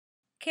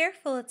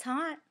Careful, it's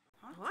hot.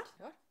 Hot?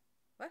 What?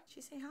 What? Did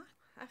she say hot?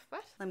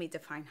 What? Let me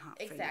define hot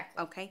for you.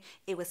 Exactly. Okay?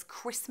 It was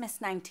Christmas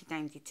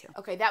 1992.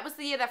 Okay, that was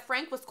the year that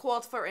Frank was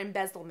called for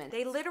embezzlement.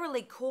 They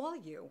literally call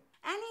you.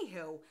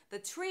 Anywho, the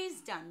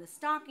tree's done, the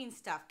stocking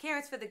stuff,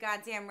 carrots for the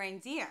goddamn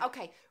reindeer.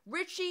 Okay,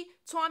 Richie,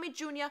 Tommy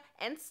Jr.,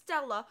 and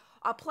Stella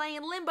are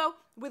playing limbo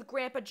with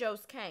Grandpa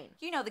Joe's cane.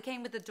 You know, the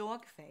cane with the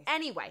dog face.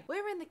 Anyway,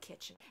 we're in the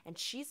kitchen, and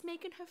she's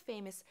making her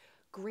famous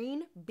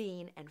green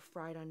bean and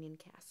fried onion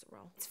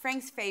casserole. It's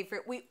Frank's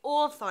favorite. We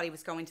all thought he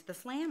was going to the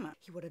slammer.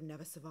 He would have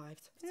never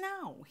survived.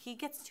 No, he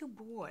gets too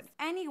bored.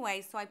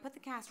 Anyway, so I put the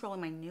casserole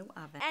in my new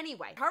oven.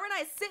 Anyway, her and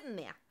I are sitting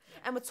there,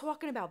 and we're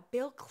talking about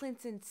Bill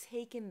Clinton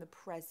taking the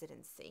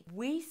presidency.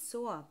 We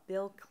saw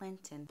Bill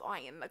Clinton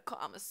Buying the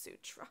Kama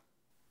Sutra.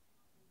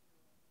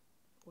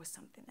 or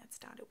something that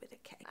started with a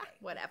K.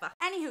 Whatever.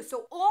 Anywho,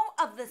 so all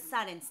of the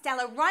sudden,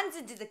 Stella runs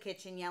into the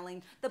kitchen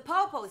yelling, "The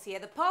Popo's here,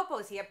 the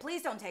Popo's here,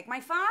 please don't take my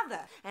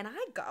father." And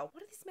I go,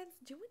 what are these men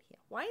doing here?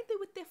 Why aren't they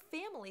with their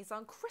families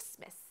on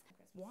Christmas?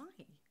 Why?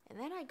 And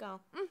then I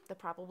go, they're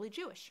probably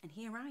Jewish. And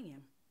here I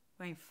am,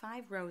 wearing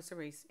 5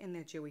 rosaries in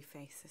their Jewy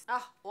faces.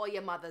 All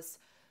your mothers.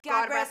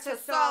 God rest her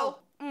soul.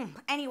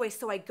 Anyway,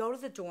 so I go to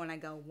the door and I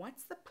go,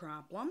 "What's the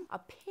problem?"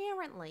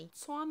 Apparently,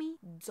 Tommy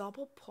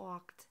double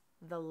parked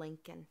the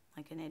Lincoln.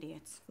 Like an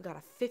idiot. We got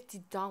a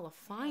 $50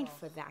 fine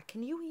for that.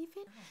 Can you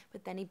even?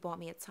 But then he bought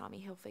me a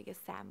Tommy Hilfiger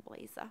Sam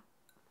blazer.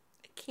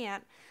 I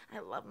can't. I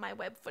love my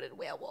web-footed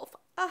werewolf.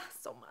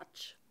 So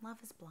much.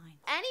 Love is blind.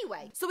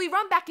 Anyway, so we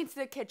run back into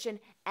the kitchen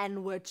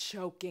and we're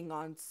choking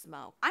on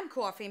smoke. I'm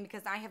coughing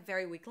because I have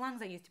very weak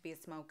lungs. I used to be a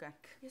smoker.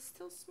 You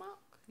still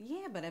smoke?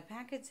 Yeah, but a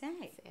pack a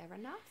day. Fair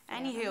enough.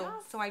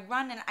 Anywho, so I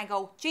run and I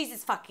go,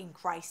 "Jesus fucking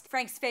Christ.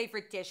 Frank's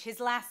favorite dish, his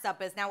last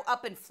supper, is now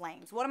up in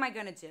flames. What am I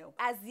gonna do?"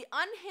 As the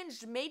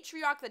unhinged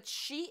matriarch that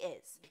she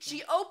is,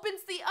 she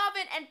opens the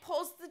oven and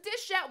pulls the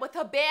dish out with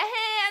her bare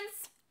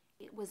hands.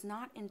 It was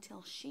not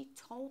until she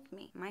told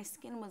me my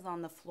skin was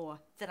on the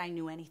floor that I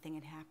knew anything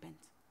had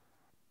happened.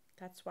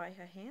 That's why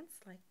her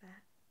hand's like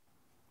that.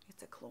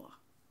 It's a claw.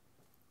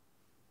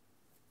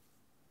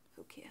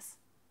 Who cares?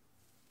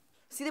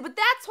 See, but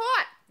that's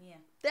hot. Yeah.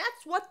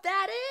 That's what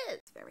that is.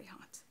 It's very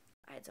hot.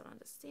 I don't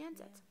understand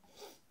it.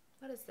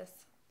 What is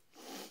this?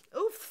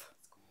 Oof.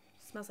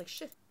 Smells like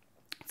shit.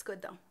 It's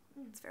good though.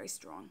 It's very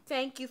strong.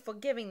 Thank you for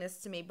giving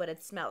this to me, but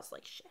it smells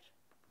like shit.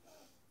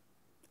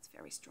 It's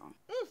very strong.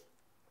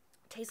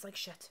 Tastes like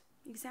shit.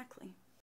 Exactly.